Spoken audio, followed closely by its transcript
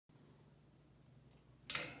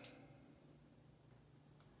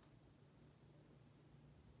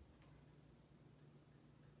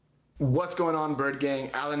What's going on, Bird Gang?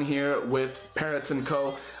 Alan here with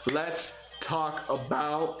Parrots&Co. Let's talk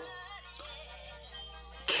about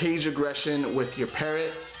cage aggression with your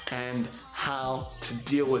parrot and how to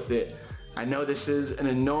deal with it. I know this is an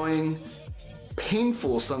annoying,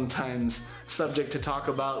 painful sometimes subject to talk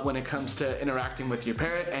about when it comes to interacting with your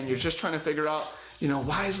parrot, and you're just trying to figure out,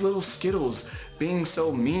 why is little Skittles being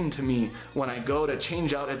so mean to me when I go to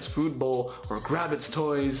change out its food bowl or grab its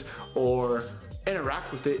toys or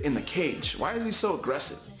interact with it in the cage? Why is he so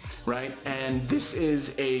aggressive, right? And this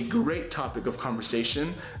is a great topic of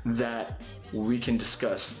conversation that we can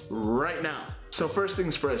discuss right now. So first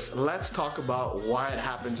things first, let's talk about why it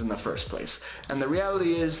happens in the first place. And the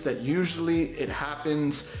reality is that usually it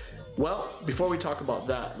happens, well, before we talk about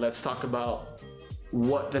that, let's talk about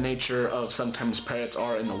what the nature of sometimes parrots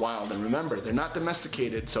are in the wild. And remember, they're not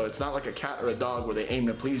domesticated, so it's not like a cat or a dog where they aim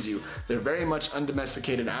to please you. They're very much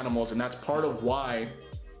undomesticated animals, and that's part of why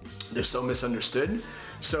they're so misunderstood.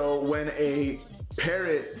 So when a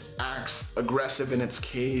parrot acts aggressive in its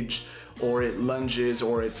cage, or it lunges,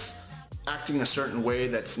 or it's acting a certain way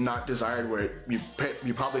that's not desired, where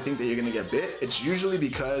you probably think that you're gonna get bit, it's usually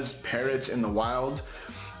because parrots in the wild,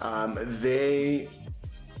 they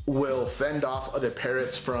will fend off other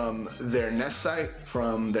parrots from their nest site,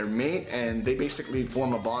 from their mate, and they basically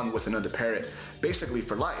form a bond with another parrot, basically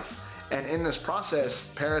for life. And in this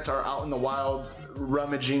process, parrots are out in the wild,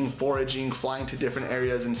 rummaging, foraging, flying to different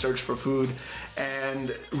areas in search for food,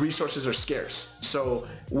 and resources are scarce. So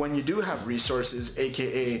when you do have resources,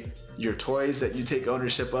 aka your toys that you take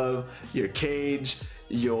ownership of, your cage,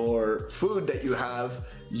 your food that you have,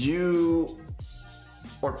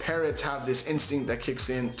 parrots have this instinct that kicks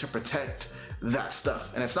in to protect that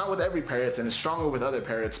stuff. And it's not with every parrot, and it's stronger with other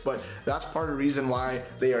parrots, but that's part of the reason why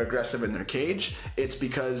they are aggressive in their cage. It's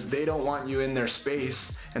because they don't want you in their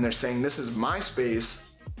space, and they're saying, this is my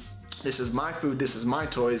space, this is my food, this is my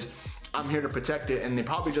toys, I'm here to protect it. And they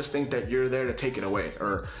probably just think that you're there to take it away,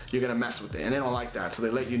 or you're gonna mess with it, and they don't like that. So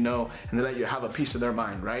they let you know, and they let you have a piece of their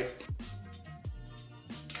mind, right?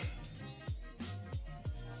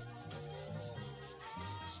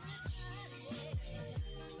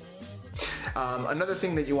 Another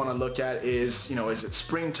thing that you want to look at is, is it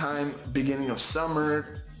springtime, beginning of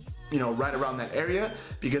summer, right around that area?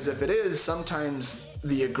 Because if it is, sometimes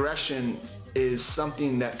the aggression is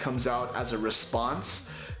something that comes out as a response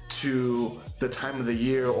to the time of the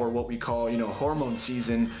year, or what we call, hormone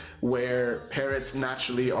season, where parrots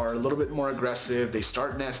naturally are a little bit more aggressive. They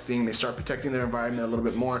start nesting, they start protecting their environment a little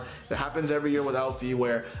bit more. It happens every year with Alfie,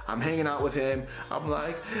 where I'm hanging out with him. I'm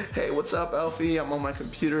like, hey, what's up, Alfie? I'm on my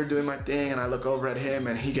computer doing my thing, and I look over at him,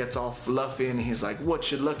 and he gets all fluffy, and he's like,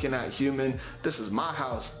 what you looking at, human? This is my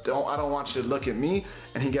house. I don't want you to look at me.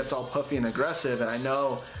 And he gets all puffy and aggressive, and I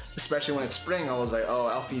know, especially when it's spring, I was like, oh,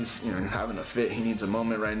 Alfie's having a fit. He needs a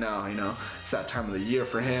moment right now. It's that time of the year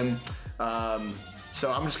for him. So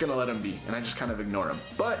I'm just gonna let him be, and I just kind of ignore him.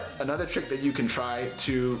 But another trick that you can try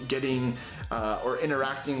to getting or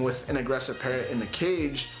interacting with an aggressive parrot in the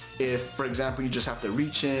cage, if, for example, you just have to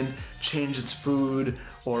reach in, change its food,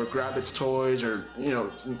 or grab its toys, or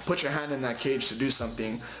put your hand in that cage to do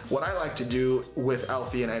something, what I like to do with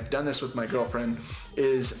Alfie, and I've done this with my girlfriend,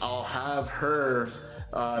 is I'll have her,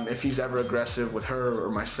 if he's ever aggressive with her or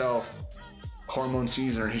myself, hormone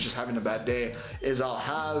season, or he's just having a bad day, is I'll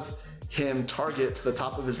have him target to the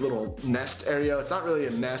top of his little nest area. It's not really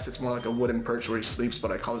a nest, it's more like a wooden perch where he sleeps,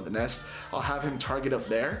 but I call it the nest. I'll have him target up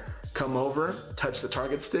there, come over, touch the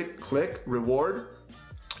target stick, click, reward,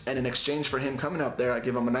 and in exchange for him coming up there, I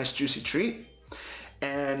give him a nice juicy treat,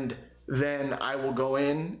 and then I will go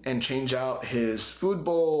in and change out his food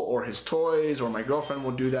bowl or his toys, or my girlfriend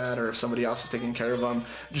will do that, or if somebody else is taking care of him,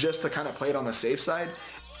 just to kind of play it on the safe side.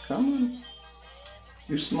 Come on.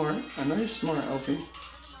 You're smart. I know you're smart, Alfie.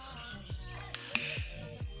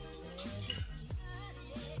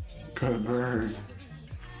 Good bird.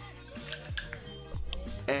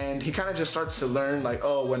 And he kind of just starts to learn, like,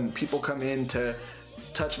 oh, when people come in to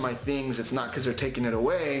touch my things, it's not because they're taking it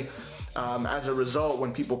away. As a result,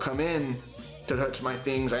 when people come in to touch my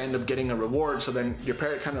things, I end up getting a reward. So then your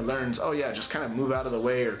parrot kind of learns, oh yeah, just kind of move out of the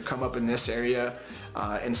way, or come up in this area,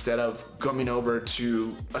 instead of coming over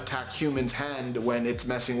to attack human's hand when it's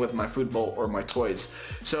messing with my food bowl or my toys.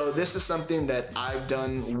 So this is something that I've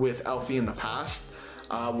done with Alfie in the past,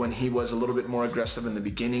 when he was a little bit more aggressive in the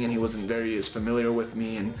beginning and he wasn't very as familiar with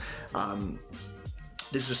me. And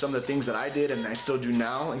these are some of the things that I did, and I still do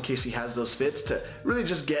now, in case he has those fits, to really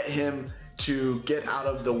just get him to get out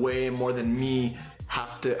of the way more than me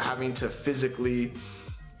having to physically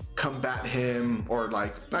combat him, or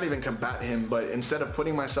like not even combat him, but instead of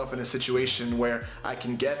putting myself in a situation where I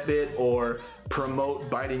can get bit or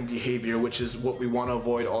promote biting behavior, which is what we want to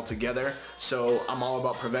avoid altogether. So I'm all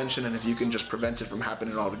about prevention, and if you can just prevent it from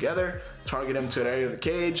happening altogether, target him to an area of the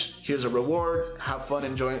cage, here's a reward, have fun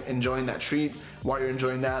enjoying that treat. While you're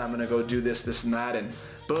enjoying that, I'm gonna go do this and that, and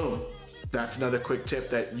boom, that's another quick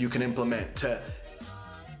tip that you can implement to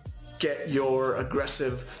get your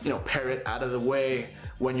aggressive, parrot out of the way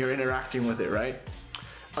when you're interacting with it, right?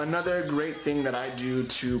 Another great thing that I do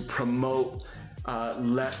to promote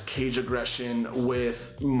less cage aggression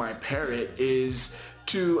with my parrot is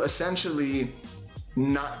to essentially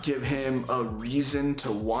not give him a reason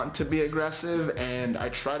to want to be aggressive, and I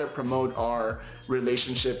try to promote our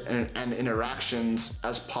relationship and interactions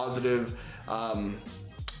as positive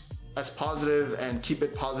and keep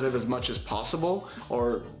it positive as much as possible,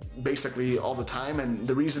 or basically all the time. And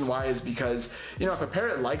the reason why is because, if a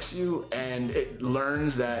parrot likes you and it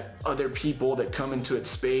learns that other people that come into its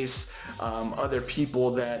space, other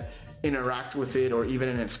people that interact with it or even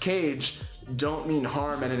in its cage don't mean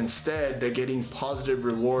harm, and instead they're getting positive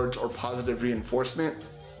rewards or positive reinforcement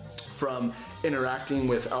from interacting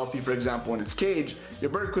with Alfie, for example, in its cage, your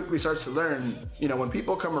bird quickly starts to learn, when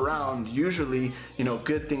people come around, usually,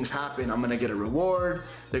 good things happen. I'm gonna get a reward,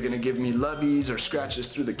 they're gonna give me lubbies or scratches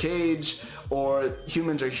through the cage, or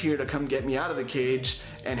humans are here to come get me out of the cage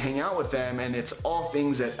and hang out with them, and it's all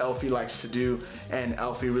things that Alfie likes to do and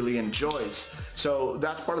Alfie really enjoys. So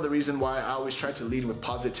that's part of the reason why I always try to lead with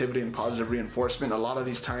positivity and positive reinforcement. A lot of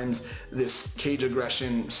these times, this cage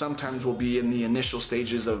aggression sometimes will be in the initial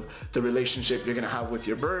stages of the relationship you're gonna have with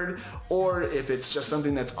your bird, or if it's just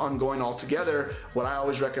something that's ongoing altogether, what I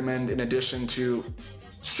always recommend, in addition to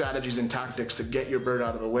strategies and tactics to get your bird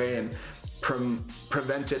out of the way and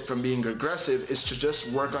prevent it from being aggressive, is to just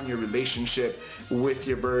work on your relationship with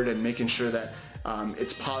your bird and making sure that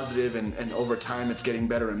it's positive, and over time it's getting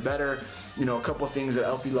better and better. A couple of things that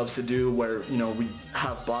Alfie loves to do where, we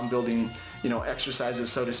have bond building, exercises,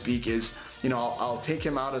 so to speak, is, I'll take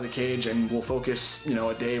him out of the cage and we'll focus,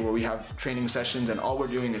 a day where we have training sessions and all we're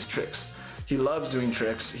doing is tricks. He loves doing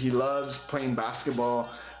tricks. He loves playing basketball,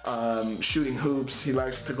 shooting hoops. He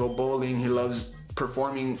likes to go bowling. He loves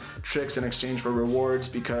performing tricks in exchange for rewards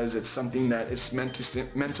because it's something that is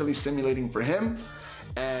mentally stimulating for him,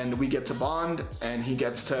 and we get to bond and he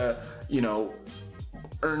gets to,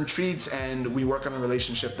 earn treats, and we work on a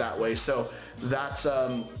relationship that way. So that's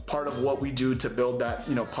part of what we do to build that,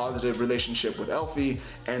 positive relationship with Alfie.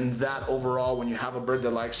 And that overall, when you have a bird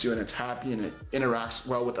that likes you and it's happy and it interacts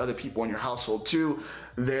well with other people in your household too,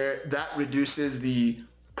 that reduces the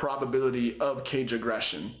probability of cage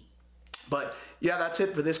aggression. But yeah, that's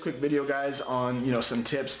it for this quick video, guys, on some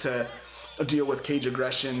tips to deal with cage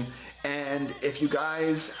aggression. And if you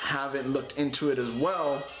guys haven't looked into it as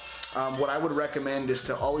well, what I would recommend is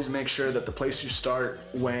to always make sure that the place you start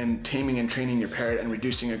when taming and training your parrot and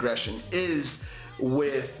reducing aggression is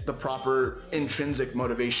with the proper intrinsic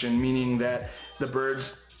motivation, meaning that the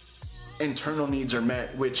bird's internal needs are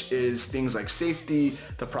met, which is things like safety,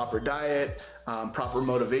 the proper diet, proper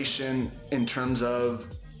motivation in terms of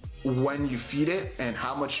when you feed it and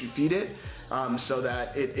how much you feed it, so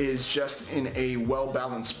that it is just in a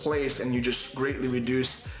well-balanced place, and you just greatly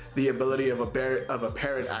reduce the ability of a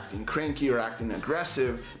parrot acting cranky or acting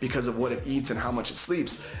aggressive because of what it eats and how much it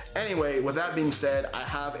sleeps. Anyway, with that being said, I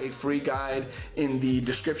have a free guide in the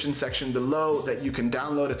description section below that you can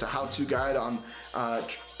download. It's a how-to guide on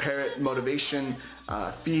parrot motivation,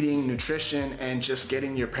 feeding, nutrition, and just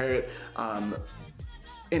getting your parrot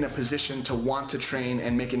in a position to want to train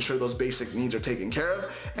and making sure those basic needs are taken care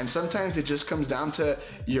of. And sometimes it just comes down to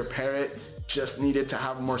your parrot just needed to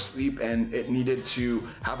have more sleep and it needed to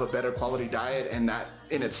have a better quality diet, and that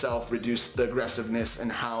in itself reduced the aggressiveness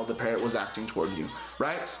and how the parrot was acting toward you,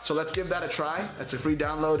 right? So let's give that a try. That's a free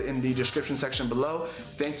download in the description section below.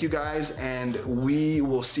 Thank you guys, and we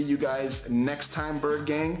will see you guys next time, Bird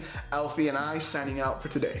Gang. Alfie and I signing out for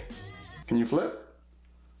today. Can you flip?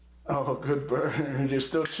 Oh, good bird. You're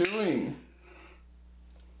still chewing.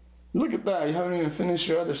 Look at that. You haven't even finished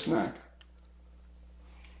your other snack.